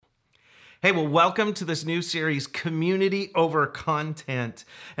Hey, well, welcome to this new series, Community Over Content.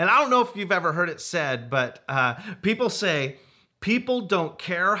 And I don't know if you've ever heard it said, but people say, people don't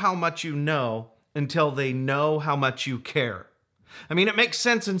care how much you know until they know how much you care. I mean, it makes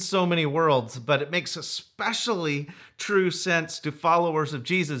sense in so many worlds, but it makes especially true sense to followers of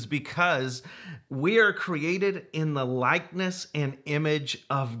Jesus because we are created in the likeness and image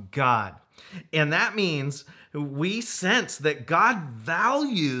of God. And that means we sense that God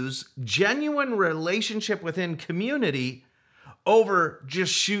values genuine relationship within community over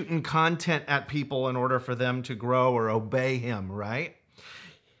just shooting content at people in order for them to grow or obey him, right?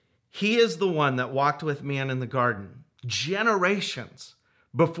 He is the one that walked with man in the garden generations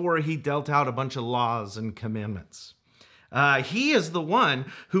before he dealt out a bunch of laws and commandments. He is the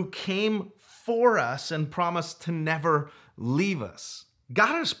one who came for us and promised to never leave us.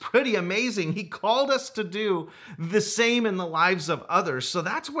 God is pretty amazing. He called us to do the same in the lives of others. So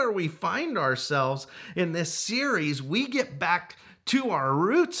that's where we find ourselves in this series. We get back to our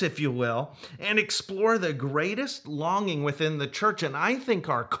roots, if you will, and explore the greatest longing within the church, and I think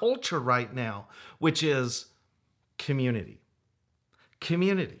our culture right now, which is community.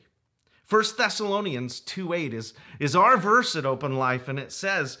 Community. 1 Thessalonians 2:8 is our verse at Open Life, and it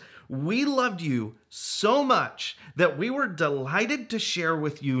says, "We loved you so much that we were delighted to share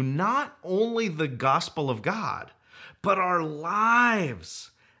with you not only the gospel of God, but our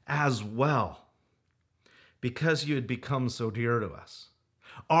lives as well, because you had become so dear to us."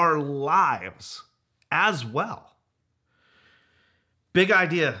 Our lives as well. Big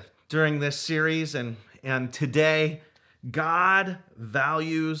idea during this series and today, God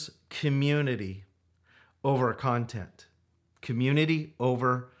values community over content. Community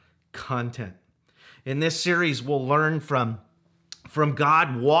over content. In this series, we'll learn from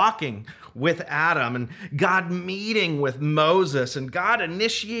God walking with Adam and God meeting with Moses and God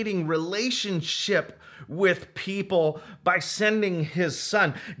initiating relationship with people by sending his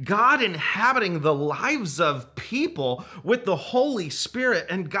son, God inhabiting the lives of people with the Holy Spirit,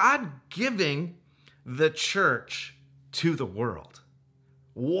 and God giving the church to the world.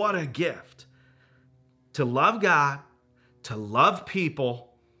 What a gift to love God, to love people,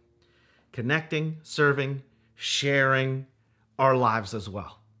 connecting, serving, sharing our lives as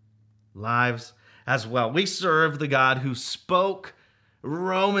well. Lives as well. We serve the God who spoke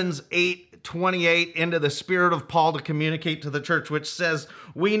Romans 8:28 into the spirit of Paul to communicate to the church, which says,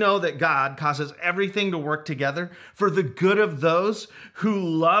 we know that God causes everything to work together for the good of those who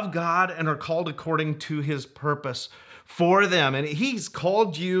love God and are called according to his purpose for them. And he's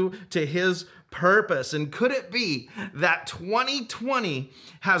called you to his purpose. And could it be that 2020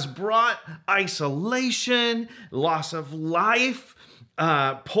 has brought isolation, loss of life,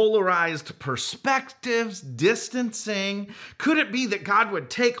 polarized perspectives, distancing? Could it be that God would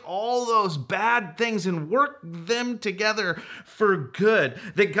take all those bad things and work them together for good?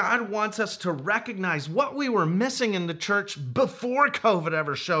 That God wants us to recognize what we were missing in the church before COVID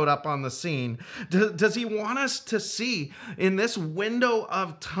ever showed up on the scene? Does he want us to see in this window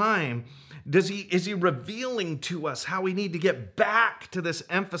of time? Is he revealing to us how we need to get back to this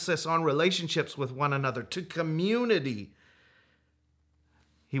emphasis on relationships with one another, to community?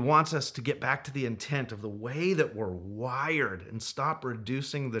 He wants us to get back to the intent of the way that we're wired and stop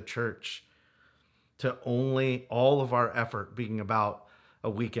reducing the church to only all of our effort being about a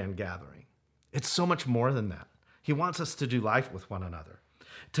weekend gathering. It's so much more than that. He wants us to do life with one another.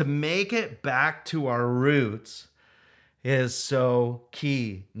 To make it back to our roots is so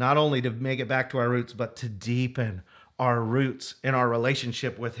key. Not only to make it back to our roots, but to deepen our roots in our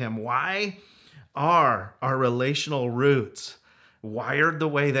relationship with him. Why are our relational roots wired the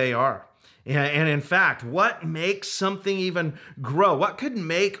way they are? And in fact, what makes something even grow? What could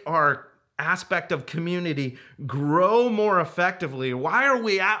make our aspect of community grow more effectively? Why are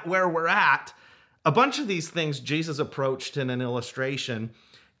we at where we're at? A bunch of these things Jesus approached in an illustration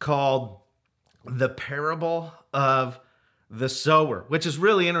called the parable of the sower, which is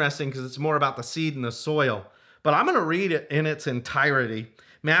really interesting because it's more about the seed and the soil. But I'm going to read it in its entirety.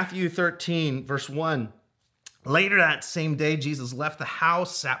 Matthew 13, verse 1. Later that same day, Jesus left the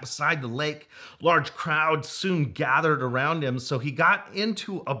house, sat beside the lake. Large crowds soon gathered around him, so he got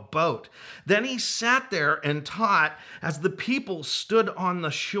into a boat. Then he sat there and taught as the people stood on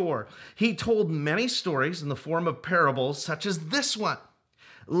the shore. He told many stories in the form of parables, such as this one.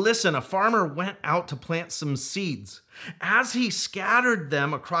 Listen, a farmer went out to plant some seeds. As he scattered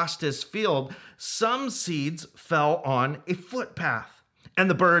them across his field, some seeds fell on a footpath, and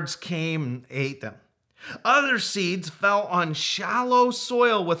the birds came and ate them. Other seeds fell on shallow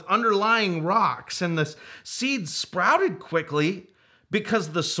soil with underlying rocks, and the seeds sprouted quickly,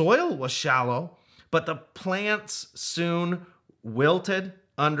 because the soil was shallow, but the plants soon wilted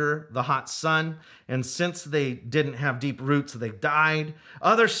under the hot sun, and since they didn't have deep roots, they died.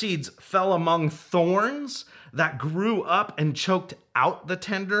 Other seeds fell among thorns that grew up and choked out the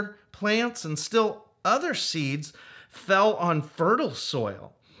tender plants, and still other seeds fell on fertile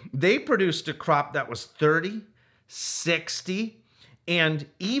soil. They produced a crop that was 30, 60, and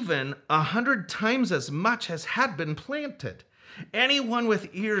even 100 times as much as had been planted. Anyone with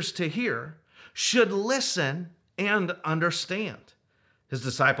ears to hear should listen and understand. His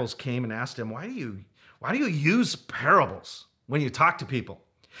disciples came and asked him, why do you use parables when you talk to people?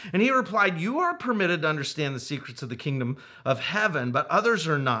 And he replied, you are permitted to understand the secrets of the kingdom of heaven, but others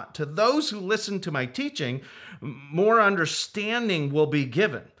are not. To those who listen to my teaching, more understanding will be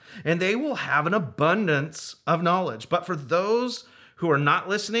given, and they will have an abundance of knowledge. But for those who are not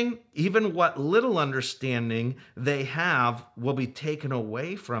listening, even what little understanding they have will be taken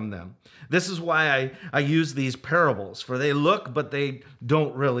away from them. This is why I use these parables, for they look, but they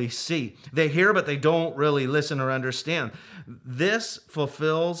don't really see. They hear, but they don't really listen or understand. This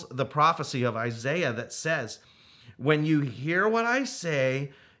fulfills the prophecy of Isaiah that says, when you hear what I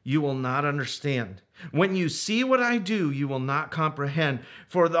say, you will not understand. When you see what I do, you will not comprehend.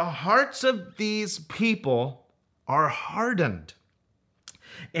 For the hearts of these people are hardened,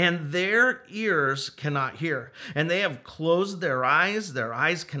 and their ears cannot hear. And they have closed their eyes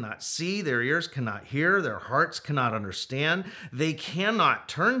cannot see, their ears cannot hear, their hearts cannot understand. They cannot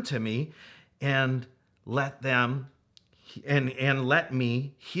turn to me and let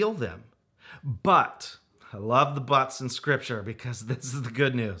me heal them. But, I love the buts in Scripture because this is the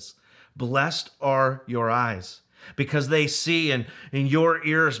good news. Blessed are your eyes, because they see, and your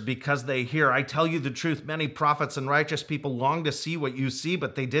ears because they hear. I tell you the truth, many prophets and righteous people longed to see what you see,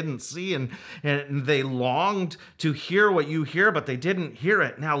 but they didn't see, and they longed to hear what you hear, but they didn't hear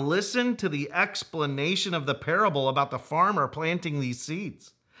it. Now listen to the explanation of the parable about the farmer planting these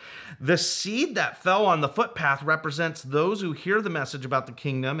seeds. The seed that fell on the footpath represents those who hear the message about the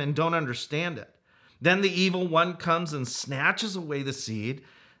kingdom and don't understand it. Then the evil one comes and snatches away the seed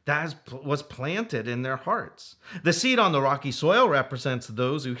that was planted in their hearts. The seed on the rocky soil represents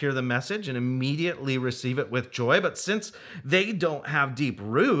those who hear the message and immediately receive it with joy. But since they don't have deep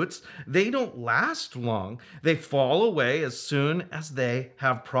roots, they don't last long. They fall away as soon as they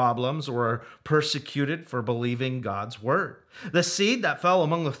have problems or are persecuted for believing God's word. The seed that fell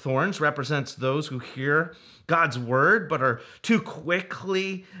among the thorns represents those who hear God's word, but are too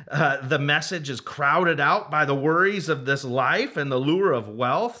quickly, the message is crowded out by the worries of this life and the lure of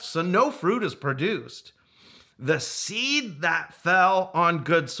wealth, so no fruit is produced. The seed that fell on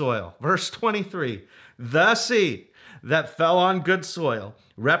good soil, verse 23, the seed that fell on good soil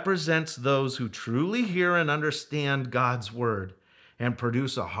represents those who truly hear and understand God's word and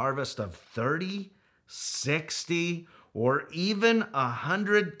produce a harvest of 30, 60, or even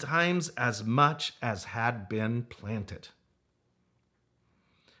 100 times as much as had been planted.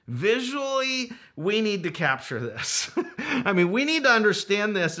 Visually, we need to capture this. I mean, we need to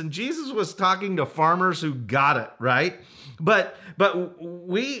understand this. And Jesus was talking to farmers who got it, right? But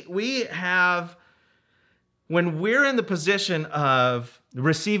we have, when we're in the position of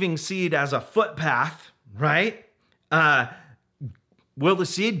receiving seed as a footpath, right? Will the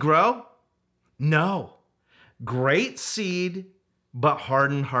seed grow? No. Great seed, but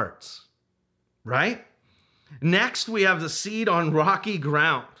hardened hearts, right? Next, we have the seed on rocky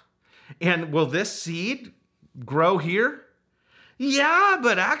ground. And will this seed grow here? Yeah,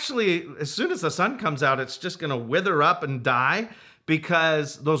 but actually, as soon as the sun comes out, it's just going to wither up and die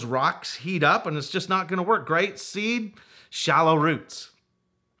because those rocks heat up and it's just not going to work. Great seed, shallow roots.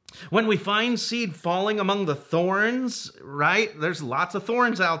 When we find seed falling among the thorns, right? There's lots of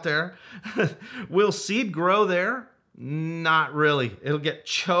thorns out there. Will seed grow there? Not really. It'll get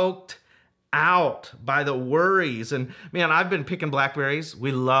choked out by the worries. And man, I've been picking blackberries.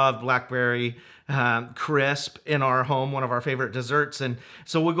 We love blackberry crisp in our home, one of our favorite desserts. And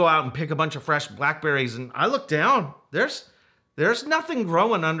so we'll go out and pick a bunch of fresh blackberries. And I look down, there's nothing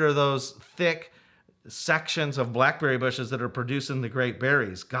growing under those thick sections of blackberry bushes that are producing the great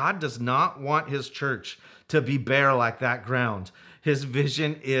berries. God does not want his church to be bare like that ground. His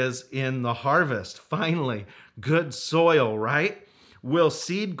vision is in the harvest. Finally, good soil, right? Will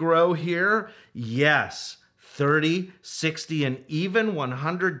seed grow here? Yes. 30, 60, and even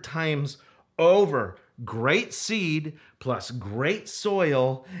 100 times over. Great seed plus great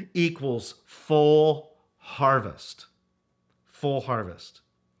soil equals full harvest. Full harvest.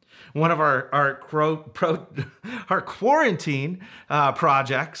 One of our quarantine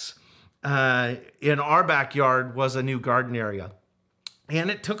projects in our backyard was a new garden area. And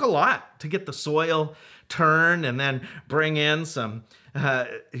it took a lot to get the soil turned and then bring in some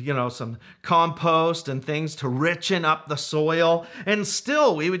compost and things to richen up the soil. And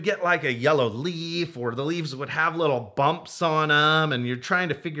still we would get like a yellow leaf, or the leaves would have little bumps on them. And you're trying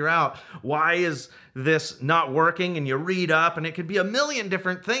to figure out, why is this not working? And you read up, and it could be a million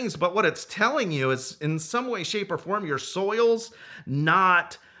different things. But what it's telling you is, in some way, shape, or form, your soil's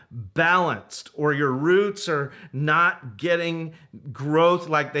not balanced, or your roots are not getting growth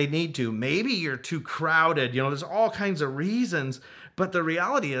like they need to. Maybe you're too crowded. There's all kinds of reasons. But the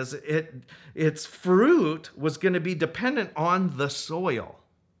reality is, its fruit was going to be dependent on the soil.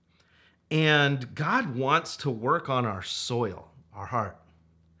 And God wants to work on our soil, our heart.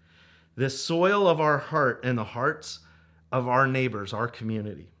 This soil of our heart and the hearts of our neighbors, our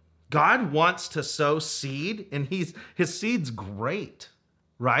community. God wants to sow seed, and his seed's great,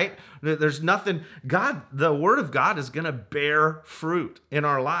 right? There's nothing, the word of God is going to bear fruit in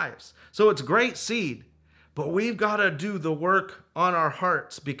our lives. So it's great seed, but we've got to do the work on our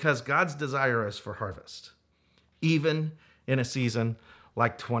hearts, because God's desire is for harvest, even in a season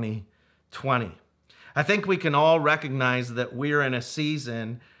like 2020. I think we can all recognize that we're in a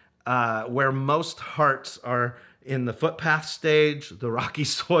season where most hearts are in the footpath stage, the rocky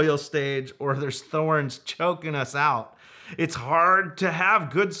soil stage, or there's thorns choking us out. It's hard to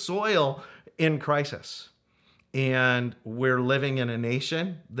have good soil in crisis. And we're living in a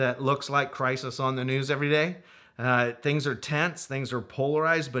nation that looks like crisis on the news every day. Things are tense, things are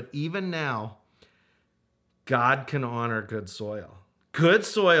polarized, but even now, God can honor good soil. Good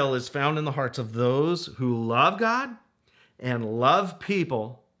soil is found in the hearts of those who love God and love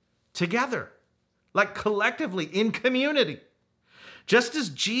people together, like collectively in community. Just as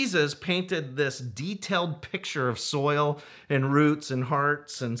Jesus painted this detailed picture of soil and roots and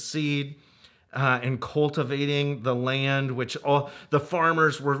hearts and seed, and cultivating the land, which all the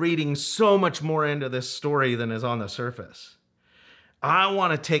farmers were reading so much more into this story than is on the surface. I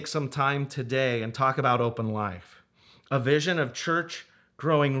want to take some time today and talk about Open Life, a vision of church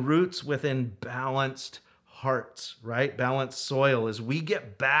growing roots within balanced hearts, right? Balanced soil, as we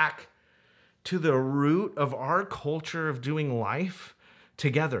get back to the root of our culture of doing life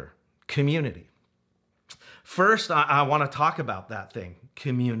together, community. First, I want to talk about that thing,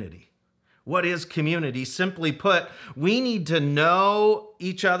 community. What is community? Simply put, we need to know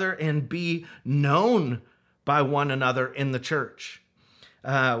each other and be known by one another in the church.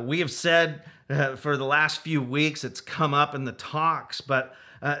 We have said for the last few weeks, it's come up in the talks, but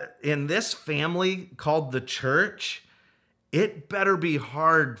in this family called the church, it better be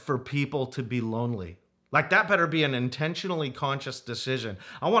hard for people to be lonely. Like, that better be an intentionally conscious decision.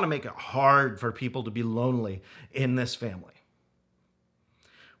 I want to make it hard for people to be lonely in this family.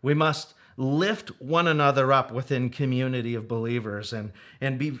 We must lift one another up within community of believers and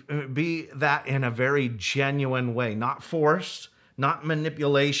be that in a very genuine way, not forced, not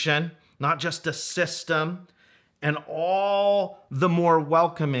manipulation, not just a system, and all the more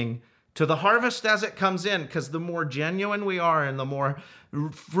welcoming to the harvest as it comes in, because the more genuine we are and the more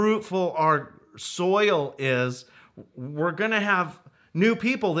fruitful our soil is, we're going to have new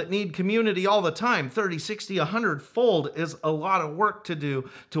people that need community all the time. 30, 60, 100-fold is a lot of work to do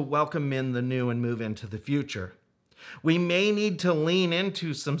to welcome in the new and move into the future. We may need to lean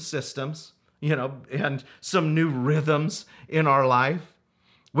into some systems, and some new rhythms in our life,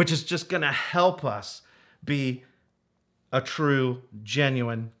 which is just going to help us be a true,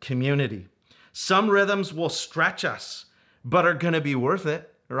 genuine community. Some rhythms will stretch us, but are going to be worth it.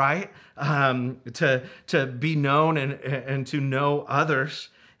 Right? To be known and to know others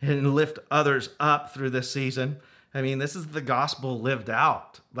and lift others up through this season. I mean, this is the gospel lived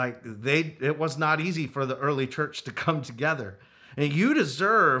out. It was not easy for the early church to come together. And you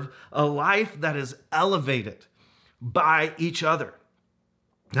deserve a life that is elevated by each other.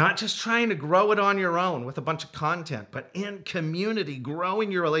 Not just trying to grow it on your own with a bunch of content, but in community,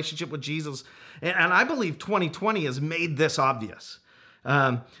 growing your relationship with Jesus. And I believe 2020 has made this obvious.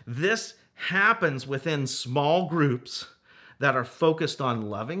 This happens within small groups that are focused on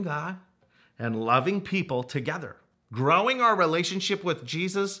loving God and loving people together, growing our relationship with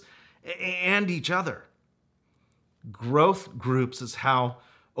Jesus and each other. Growth groups is how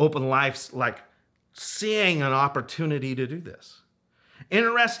Open Life's seeing an opportunity to do this.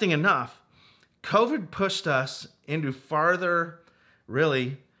 Interesting enough, COVID pushed us into farther,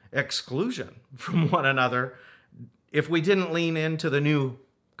 really, exclusion from one another if we didn't lean into the new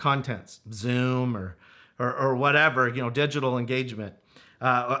contents, Zoom or whatever, digital engagement.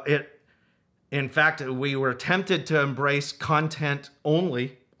 In fact, we were tempted to embrace content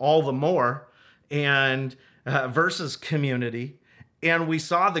only all the more, and versus community. And we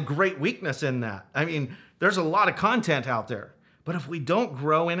saw the great weakness in that. I mean, there's a lot of content out there, but if we don't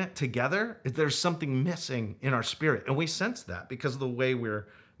grow in it together, there's something missing in our spirit. And we sense that because of the way we're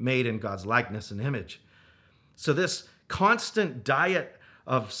made in God's likeness and image. So this constant diet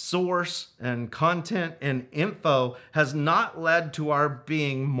of source and content and info has not led to our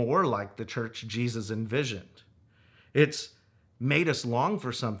being more like the church Jesus envisioned. It's made us long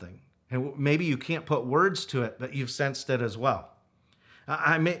for something. And maybe you can't put words to it, but you've sensed it as well.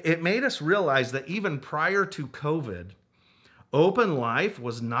 It made us realize that even prior to COVID, Open Life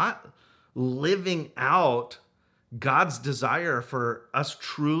was not living out God's desire for us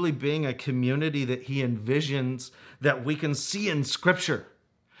truly being a community that he envisions that we can see in Scripture.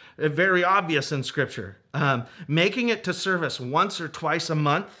 Very obvious in Scripture. Making it to service once or twice a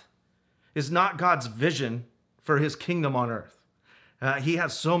month is not God's vision for his kingdom on earth. He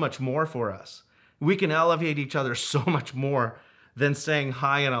has so much more for us. We can elevate each other so much more than saying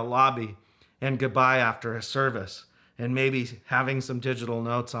hi in a lobby and goodbye after a service and maybe having some digital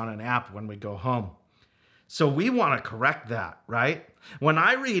notes on an app when we go home. So we want to correct that, right? When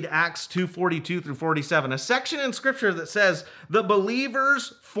I read Acts 2:42 through 47, a section in Scripture that says the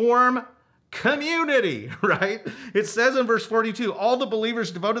believers form community, right? It says in verse 42, all the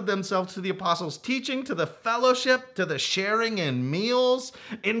believers devoted themselves to the apostles' teaching, to the fellowship, to the sharing in meals,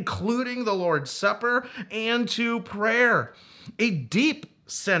 including the Lord's Supper, and to prayer. A deep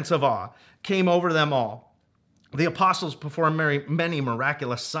sense of awe came over them all. The apostles performed many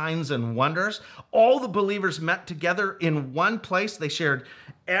miraculous signs and wonders. All the believers met together in one place. They shared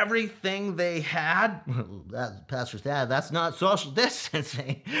everything they had. Pastor Thad, that's not social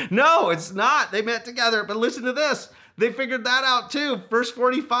distancing. No, it's not. They met together. But listen to this. They figured that out too. Verse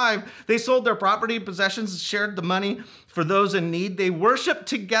 45, they sold their property and possessions and shared the money for those in need. They worshiped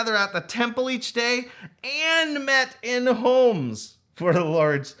together at the temple each day and met in homes for the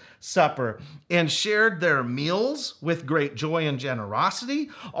Lord's Supper and shared their meals with great joy and generosity,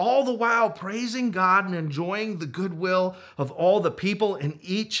 all the while praising God and enjoying the goodwill of all the people. And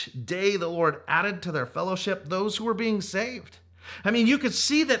each day the Lord added to their fellowship those who were being saved. I mean, you could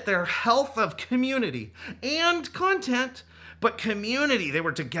see that their health of community and content, but community, they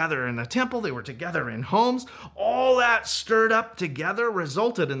were together in the temple, they were together in homes, all that stirred up together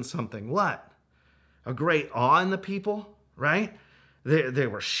resulted in something. What? A great awe in the people, right? They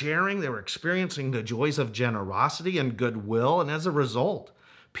were sharing, they were experiencing the joys of generosity and goodwill, and as a result,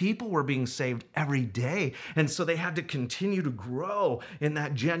 people were being saved every day. And so they had to continue to grow in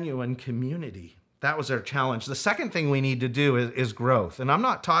that genuine community. That was their challenge. The second thing we need to do is growth. And I'm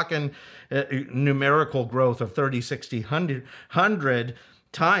not talking numerical growth of 30, 60, 100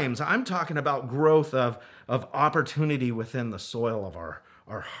 times. I'm talking about growth of opportunity within the soil of our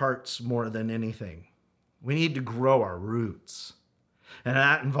hearts more than anything. We need to grow our roots. And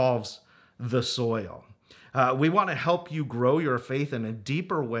that involves the soil. We want to help you grow your faith in a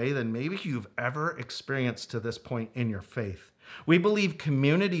deeper way than maybe you've ever experienced to this point in your faith. We believe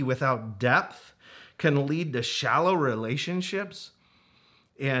community without depth can lead to shallow relationships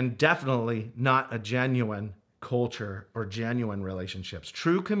and definitely not a genuine culture or genuine relationships.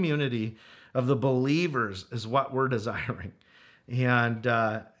 True community of the believers is what we're desiring. And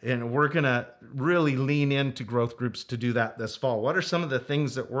we're going to really lean into growth groups to do that this fall. What are some of the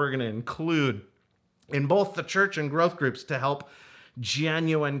things that we're going to include in both the church and growth groups to help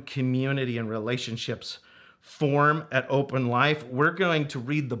genuine community and relationships form at Open Life? We're going to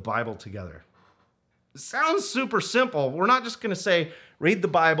read the Bible together. It sounds super simple. We're not just going to say, read the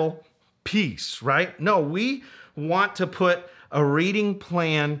Bible, peace, right? No, we want to put a reading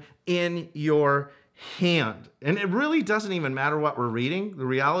plan in your hand. And it really doesn't even matter what we're reading. The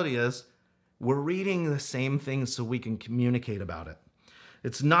reality is we're reading the same thing so we can communicate about it.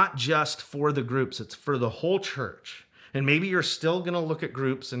 It's not just for the groups, it's for the whole church. And maybe you're still going to look at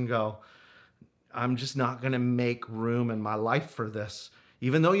groups and go, I'm just not going to make room in my life for this,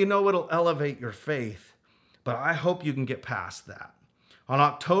 even though you know it'll elevate your faith. But I hope you can get past that. On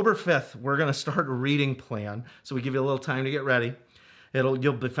October 5th, we're going to start a reading plan. So we give you a little time to get ready.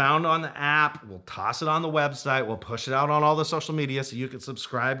 You'll be found on the app. We'll toss it on the website. We'll push it out on all the social media so you can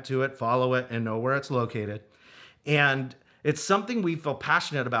subscribe to it, follow it, and know where it's located. And it's something we feel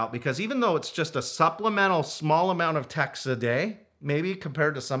passionate about because even though it's just a supplemental small amount of text a day, maybe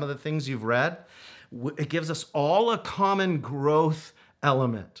compared to some of the things you've read, it gives us all a common growth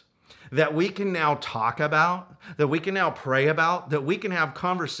element that we can now talk about, that we can now pray about, that we can have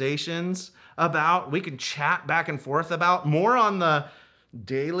conversations about, we can chat back and forth about more on the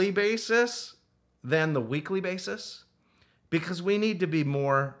daily basis than the weekly basis, because we need to be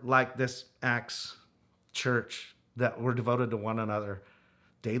more like this Acts church that we're devoted to one another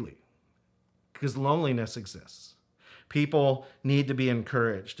daily, because loneliness exists. People need to be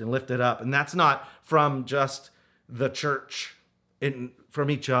encouraged and lifted up. And that's not from just the church, from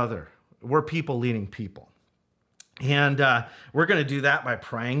each other. We're people leading people. And we're going to do that by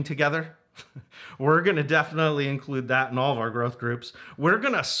praying together. We're going to definitely include that in all of our growth groups. We're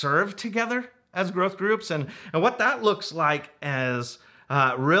going to serve together as growth groups. And what that looks like as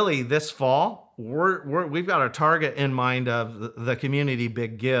really this fall, we've got a target in mind of the Community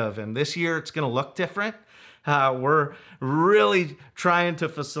Big Give. And this year it's going to look different. We're really trying to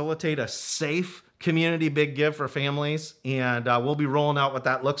facilitate a safe Community Big Give for families. And we'll be rolling out what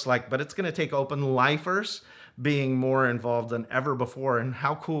that looks like. But it's going to take open lifers being more involved than ever before. And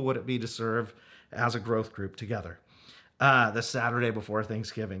how cool would it be to serve as a growth group together the Saturday before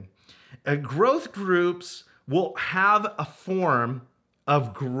Thanksgiving? Growth groups will have a form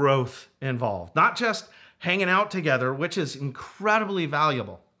of growth involved, not just hanging out together, which is incredibly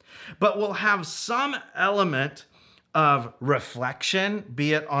valuable, but we'll have some element of reflection,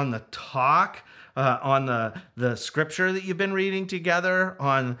 be it on the talk, on the scripture that you've been reading together,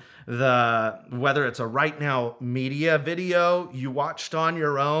 on whether it's a Right Now Media video you watched on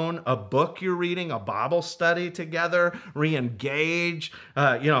your own, a book you're reading, a Bible study together, re-engage,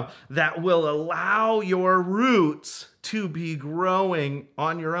 that will allow your roots to be growing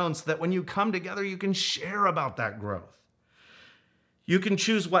on your own, so that when you come together, you can share about that growth. You can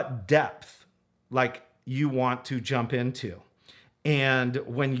choose what depth you want to jump into. And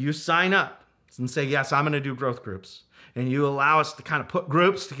when you sign up and say, yes, I'm going to do growth groups, and you allow us to kind of put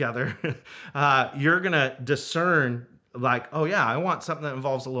groups together, you're going to discern oh yeah, I want something that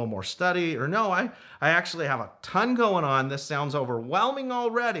involves a little more study, or no, I actually have a ton going on. This sounds overwhelming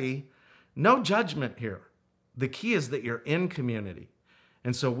already. No judgment here. The key is that you're in community.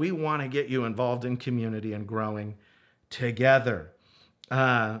 And so we want to get you involved in community and growing together.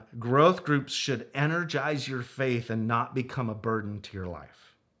 Growth groups should energize your faith and not become a burden to your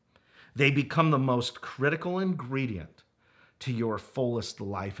life. They become the most critical ingredient to your fullest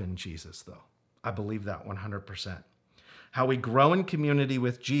life in Jesus, though. I believe that 100%. How we grow in community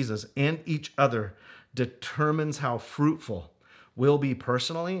with Jesus and each other determines how fruitful we'll be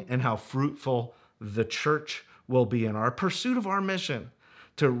personally and how fruitful the church will be in our pursuit of our mission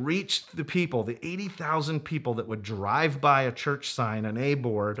to reach the people, the 80,000 people that would drive by a church sign, an A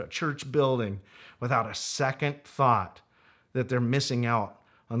board, a church building, without a second thought that they're missing out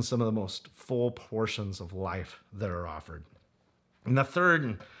on some of the most full portions of life that are offered. And the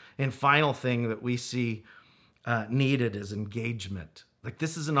third and final thing that we see needed is engagement.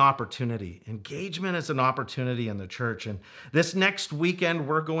 This is an opportunity. Engagement is an opportunity in the church. And this next weekend,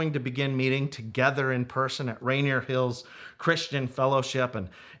 we're going to begin meeting together in person at Rainier Hills Christian Fellowship.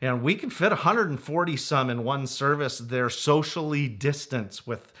 And we can fit 140 some in one service. They're socially distanced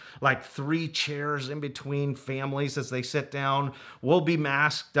with 3 chairs in between families as they sit down. We'll be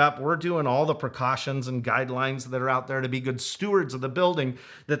masked up. We're doing all the precautions and guidelines that are out there to be good stewards of the building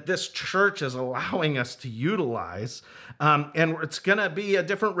that this church is allowing us to utilize. And it's going to be a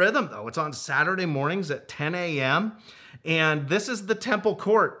different rhythm, though. It's on Saturday mornings at 10 a.m. And this is the temple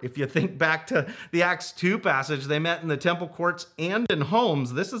court. If you think back to the Acts 2 passage, they met in the temple courts and in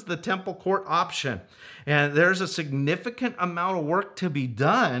homes. This is the temple court option. And there's a significant amount of work to be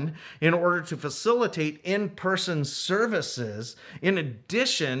done in order to facilitate in-person services, in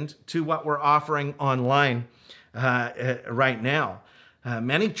addition to what we're offering online right now.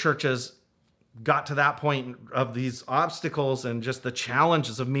 Many churches got to that point of these obstacles and just the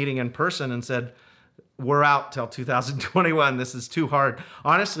challenges of meeting in person and said, we're out till 2021. This is too hard.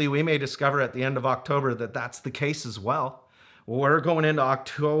 Honestly, we may discover at the end of October that that's the case as well. We're going into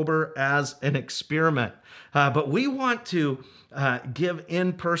October as an experiment. But we want to give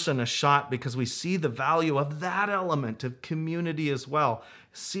in-person a shot because we see the value of that element of community as well.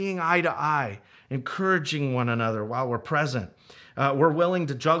 Seeing eye to eye, encouraging one another while we're present. We're willing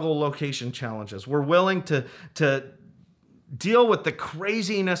to juggle location challenges. We're willing to deal with the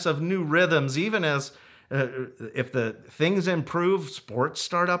craziness of new rhythms, even as if the things improve, sports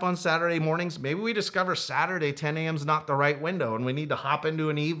start up on Saturday mornings, maybe we discover Saturday 10 a.m. is not the right window and we need to hop into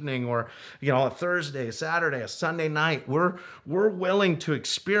an evening or, a Thursday, a Saturday, a Sunday night. We're willing to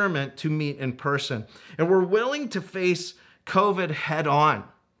experiment to meet in person. And we're willing to face COVID head on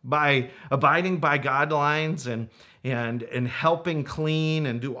by abiding by guidelines and helping clean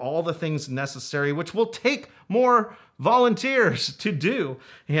and do all the things necessary, which will take more volunteers to do.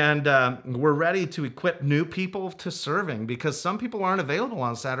 And we're ready to equip new people to serving because some people aren't available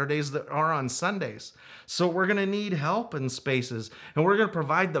on Saturdays that are on Sundays. So we're going to need help in spaces, and we're going to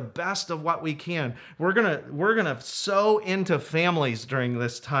provide the best of what we can. We're going to sow into families during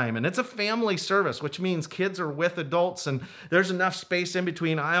this time. And it's a family service, which means kids are with adults and there's enough space in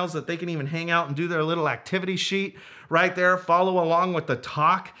between aisles that they can even hang out and do their little activity sheet right there, follow along with the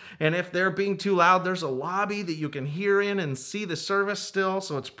talk. And if they're being too loud, there's a lobby that you can hear in and see the service still.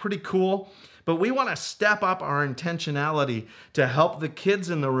 So it's pretty cool. But we want to step up our intentionality to help the kids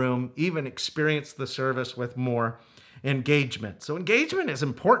in the room even experience the service with more engagement. So engagement is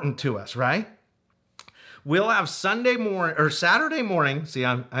important to us, right? We'll have Sunday morning or Saturday morning. See,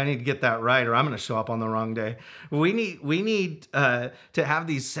 I need to get that right, or I'm going to show up on the wrong day. We need to have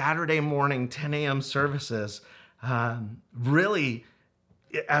these Saturday morning 10 a.m. services really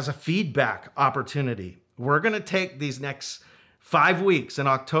as a feedback opportunity. We're going to take these next 5 weeks in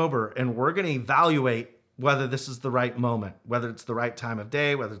October, and we're going to evaluate whether this is the right moment, whether it's the right time of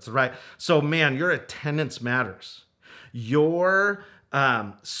day, whether it's the right. So, man, your attendance matters. Your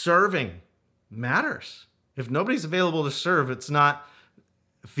serving matters. If nobody's available to serve, it's not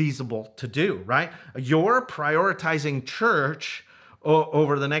feasible to do, right? Your prioritizing church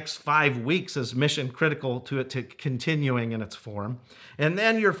over the next 5 weeks is mission critical to it to continuing in its form. And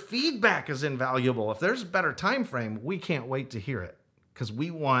then your feedback is invaluable. If there's a better time frame, we can't wait to hear it because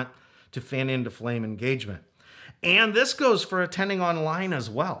we want to fan into flame engagement. And this goes for attending online as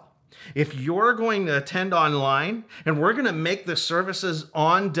well. If you're going to attend online and we're going to make the services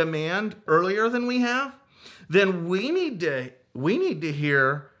on demand earlier than we have, then we need to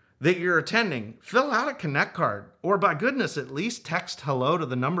hear that you're attending. Fill out a Connect card, or by goodness, at least text hello to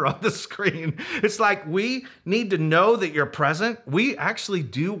the number on the screen. It's like we need to know that you're present. We actually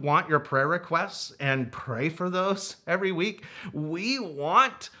do want your prayer requests and pray for those every week. We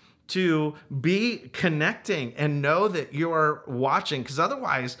want to be connecting and know that you're watching, because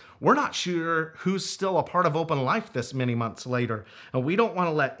otherwise we're not sure who's still a part of Open Life this many months later. And we don't want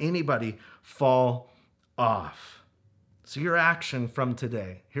to let anybody fall off. So your action from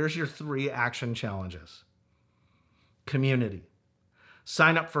today, here's your 3 action challenges. Community.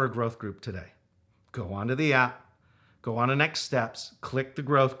 Sign up for a growth group today. Go onto the app, go on to Next Steps, click the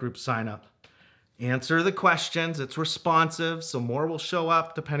growth group sign up. Answer the questions. It's responsive, so more will show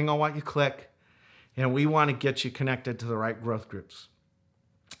up depending on what you click. And we want to get you connected to the right growth groups.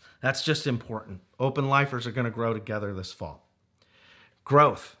 That's just important. Open Lifers are going to grow together this fall.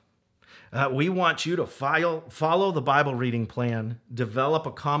 Growth. We want you to follow the Bible reading plan, develop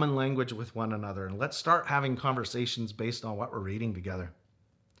a common language with one another, and let's start having conversations based on what we're reading together.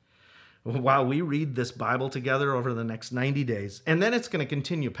 While we read this Bible together over the next 90 days, and then it's going to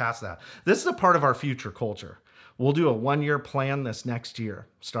continue past that. This is a part of our future culture. We'll do a 1-year plan this next year,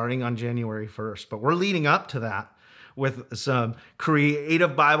 starting on January 1st, but we're leading up to that with some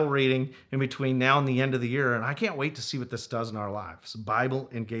creative Bible reading in between now and the end of the year. And I can't wait to see what this does in our lives. Bible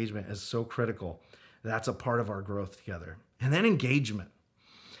engagement is so critical. That's a part of our growth together. And then engagement.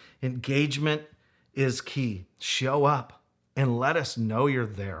 Engagement is key. Show up and let us know you're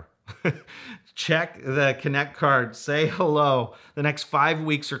there. Check the Connect card. Say hello. The next 5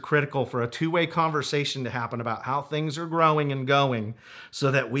 weeks are critical for a 2-way conversation to happen about how things are growing and going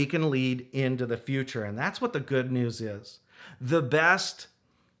so that we can lead into the future. And that's what the good news is. The best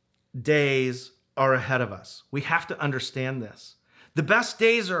days are ahead of us. We have to understand this. The best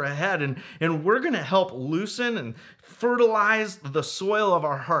days are ahead, and we're going to help loosen and fertilize the soil of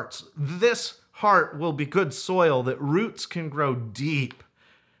our hearts. This heart will be good soil that roots can grow deep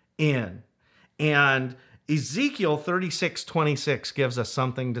in. And Ezekiel 36:26 gives us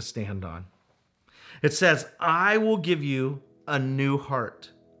something to stand on. It says, I will give you a new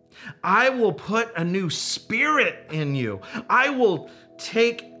heart. I will put a new spirit in you. I will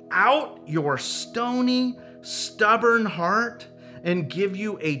take out your stony, stubborn heart and give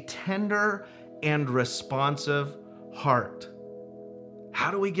you a tender and responsive heart. How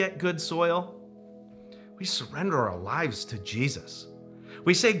do we get good soil? We surrender our lives to Jesus.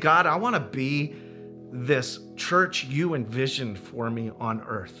 We say, God, I want to be this church you envisioned for me on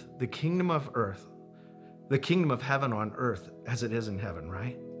earth, the kingdom of earth, the kingdom of heaven on earth as it is in heaven,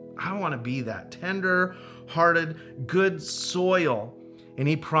 right? I want to be that tender-hearted, good soil. And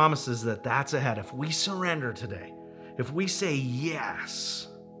he promises that that's ahead. If we surrender today, if we say yes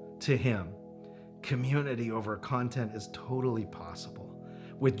to him, community over content is totally possible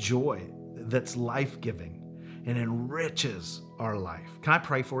with joy that's life-giving and enriches our life. Can I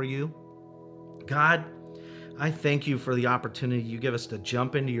pray for you? God, I thank you for the opportunity you give us to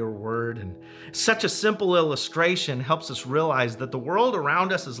jump into your word. And such a simple illustration helps us realize that the world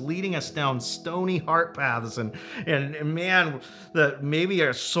around us is leading us down stony heart paths. And man, that maybe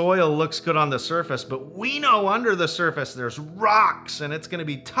our soil looks good on the surface, but we know under the surface there's rocks and it's going to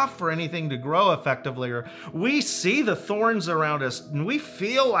be tough for anything to grow effectively. Or we see the thorns around us and we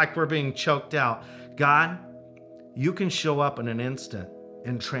feel like we're being choked out. God, you can show up in an instant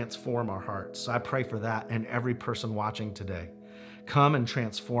and transform our hearts. I pray for that and every person watching today. Come and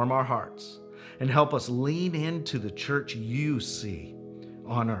transform our hearts and help us lean into the church you see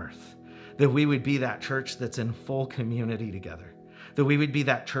on earth. That we would be that church that's in full community together. That we would be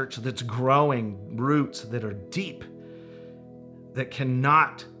that church that's growing roots that are deep, that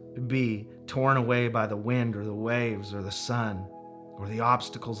cannot be torn away by the wind or the waves or the sun or the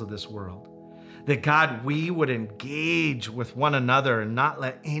obstacles of this world. That God, we would engage with one another and not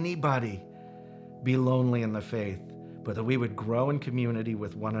let anybody be lonely in the faith, but that we would grow in community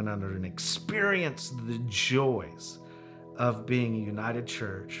with one another and experience the joys of being a united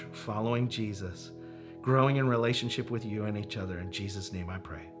church, following Jesus, growing in relationship with you and each other. In Jesus' name I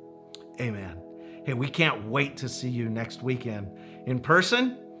pray. Amen. Hey, we can't wait to see you next weekend in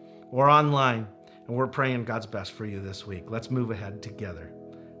person or online. And we're praying God's best for you this week. Let's move ahead together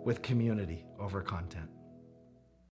with community over content.